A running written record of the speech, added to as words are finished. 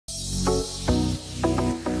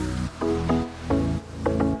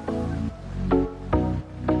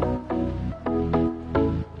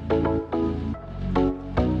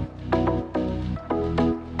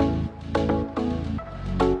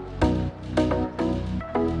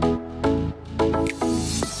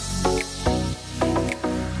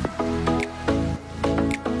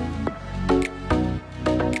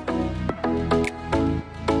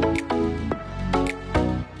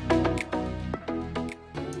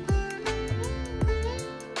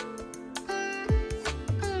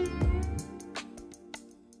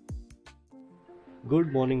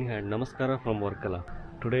Good morning and namaskara from Varkala.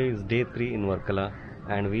 Today is day 3 in Varkala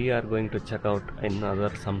and we are going to check out another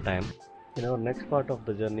sometime. In our next part of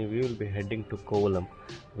the journey we will be heading to Kovalam,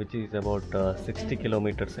 which is about 60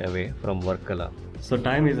 kilometers away from Varkala. So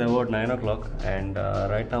time is about 9 o'clock and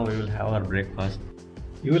right now we will have our breakfast.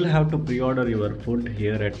 You will have to pre-order your food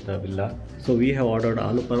here at the villa. So we have ordered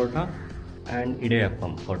aloo parota and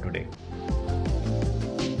idiyappam for today.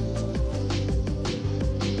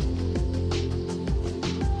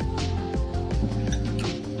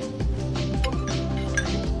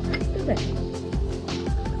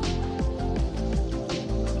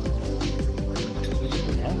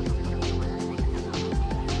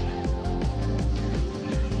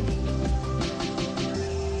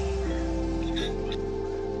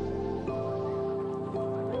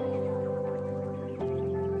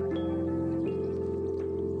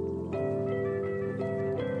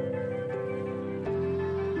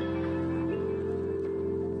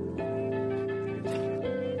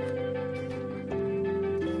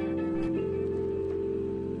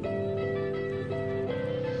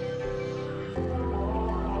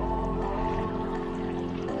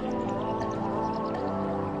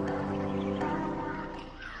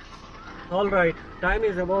 Alright, time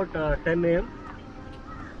is about 10 am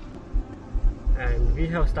and we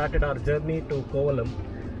have started our journey to Kovalam.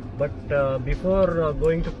 But before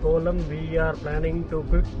going to Kovalam, we are planning to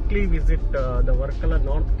quickly visit the Varkala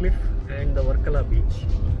North Cliff and the Varkala beach.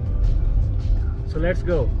 So let's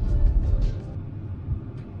go.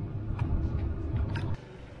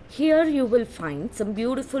 Here you will find some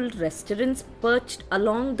beautiful restaurants perched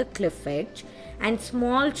along the cliff edge and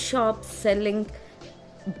small shops selling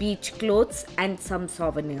beach clothes and some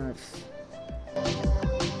souvenirs.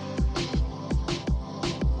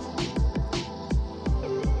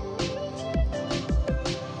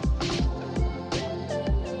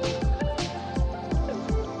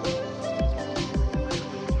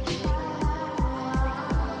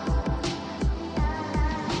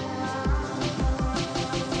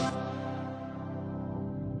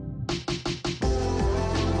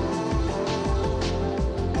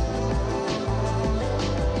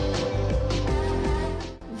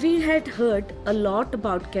 We had heard a lot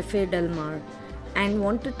about Café Del Mar and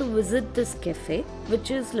wanted to visit this cafe, which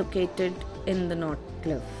is located in the North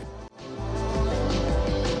Cliff.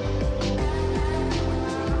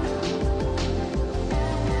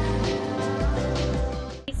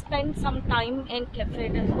 We spent some time in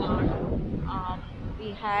Café Del Mar.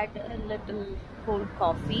 We had a little cold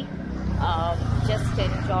coffee, just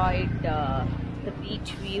enjoyed the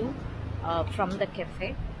beach view from the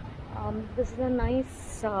cafe. This is a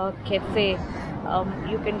nice cafe.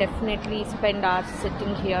 You can definitely spend hours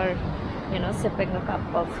sitting here, sipping a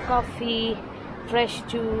cup of coffee, fresh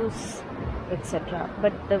juice, etc.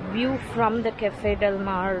 But the view from the Café Del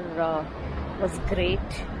Mar was great.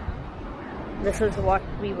 This is what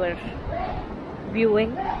we were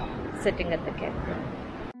viewing sitting at the cafe.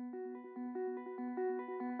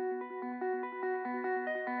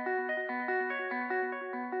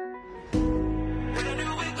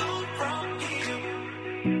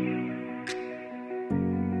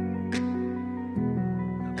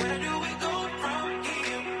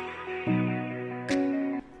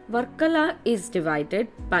 Varkala is divided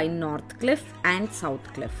by North Cliff and South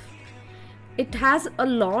Cliff. It has a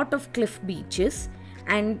lot of cliff beaches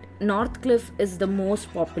and North Cliff is the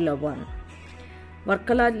most popular one.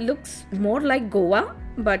 Varkala looks more like Goa,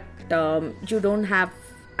 but you don't have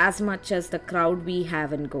as much as the crowd we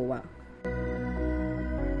have in Goa.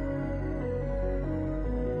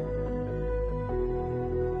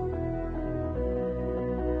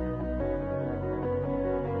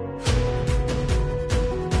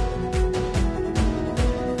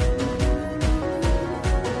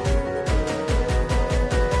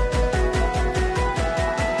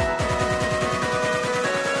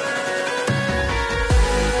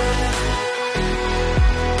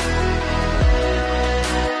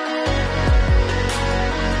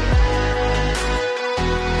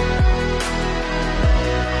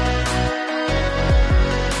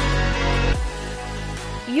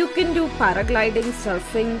 You can do paragliding,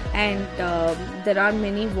 surfing, and there are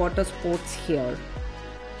many water sports here.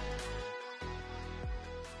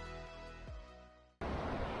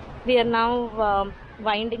 We are now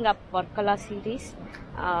winding up Varkala series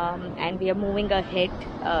and we are moving ahead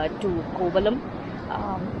to Kovalam.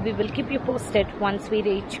 We will keep you posted once we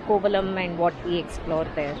reach Kovalam and what we explore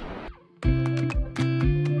there.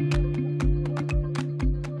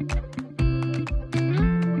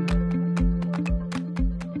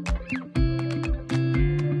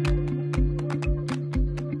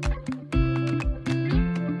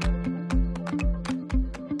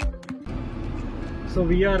 So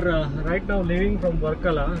we are right now leaving from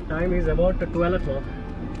Varkala. Time is about 12 o'clock,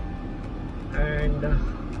 and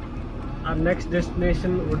our next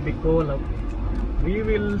destination would be Kovalam. We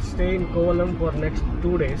will stay in Kovalam for next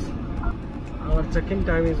 2 days. Our check-in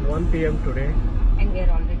time is 1 p.m. today, And we are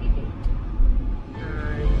already late.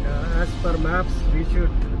 and as per maps we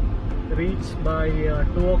should reach by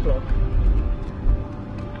 2 o'clock.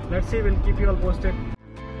 Let's see, we'll keep you all posted.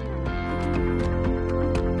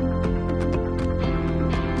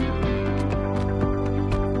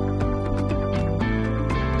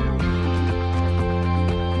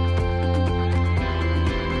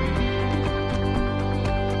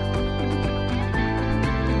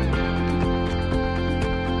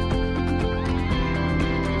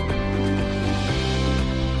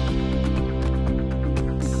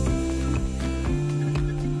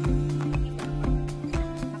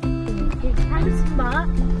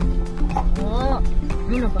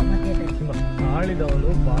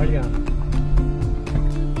 ಆಳಿದವನು ಬಾಳ್ಯ.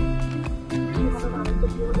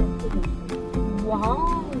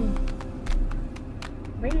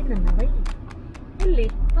 ಎಲ್ಲಿ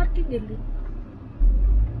parking ಎಲ್ಲಿ?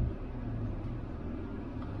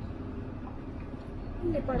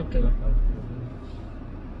 ಇಲ್ಲಿ parking.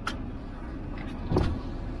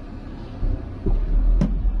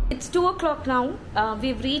 It's 2 o'clock now.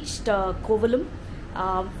 We've reached Kovalam.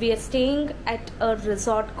 We are staying at a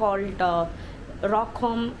resort called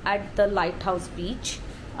Rockholm at the Lighthouse Beach.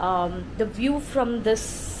 The view from this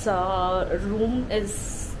room is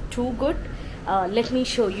too good. Let me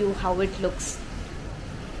show you how it looks.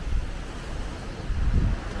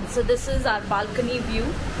 So this is our balcony view,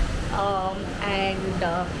 and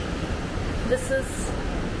this is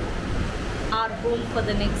our home for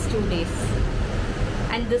the next 2 days.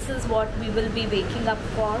 And this is what we will be waking up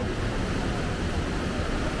for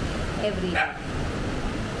every day.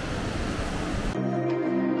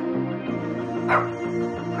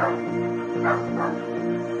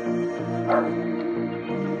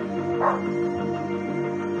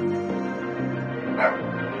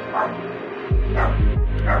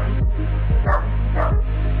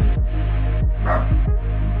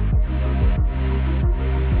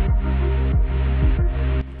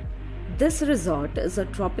 This resort is a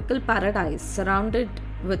tropical paradise surrounded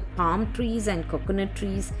with palm trees and coconut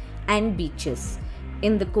trees and beaches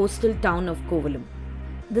in the coastal town of Kovalam.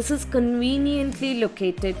 This is conveniently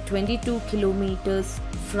located 22 kilometers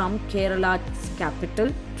from Kerala's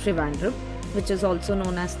capital, Trivandrum, which is also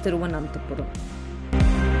known as Thiruvananthapuram.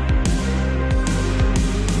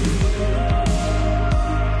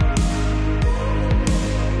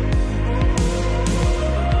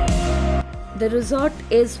 The resort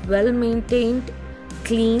is well maintained,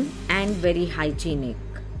 clean, and very hygienic.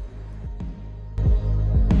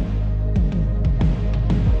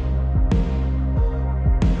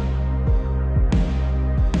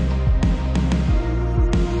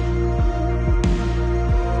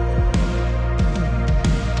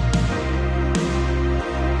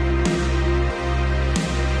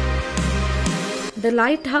 The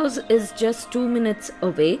lighthouse is just 2 minutes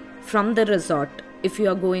away from the resort if you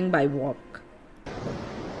are going by walk.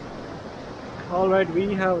 Alright, we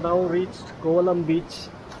have now reached Kovalam beach.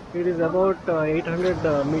 It is about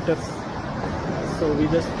 800 meters, so we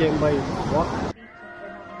just came by walk.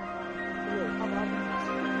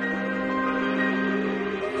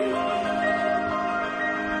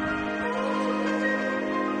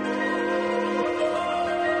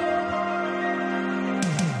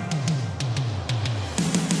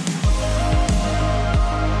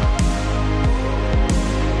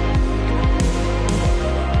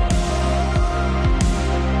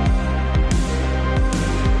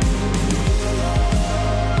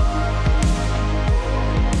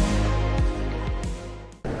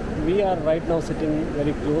 We are right now sitting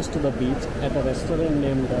very close to the beach at a restaurant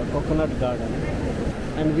named Coconut Garden,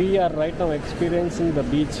 and we are right now experiencing the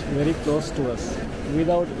beach very close to us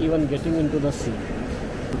without even getting into the sea.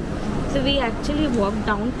 So we actually walked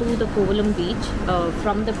down to the Kovalam beach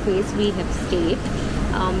from the place we have stayed.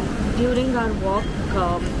 During our walk,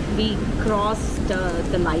 we crossed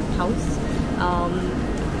the lighthouse.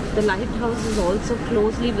 The lighthouse is also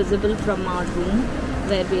closely visible from our room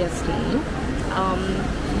where we are staying.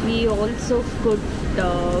 We also could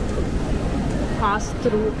pass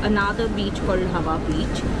through another beach called Hawa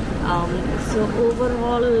beach. So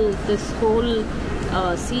overall, this whole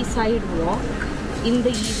seaside walk in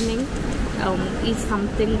the evening is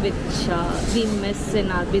something which we miss in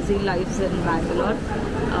our busy lives in Bangalore,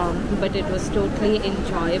 but it was totally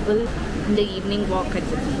enjoyable in the evening walk at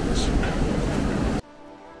the beach.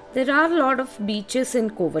 There are a lot of beaches in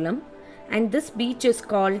Kovalam, and this beach is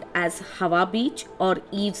called as Hawa Beach or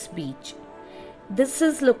Eve's Beach. This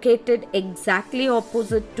is located exactly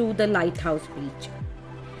opposite to the Lighthouse Beach.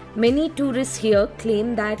 Many tourists here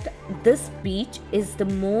claim that this beach is the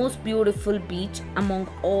most beautiful beach among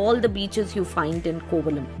all the beaches you find in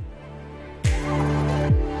Kovalam.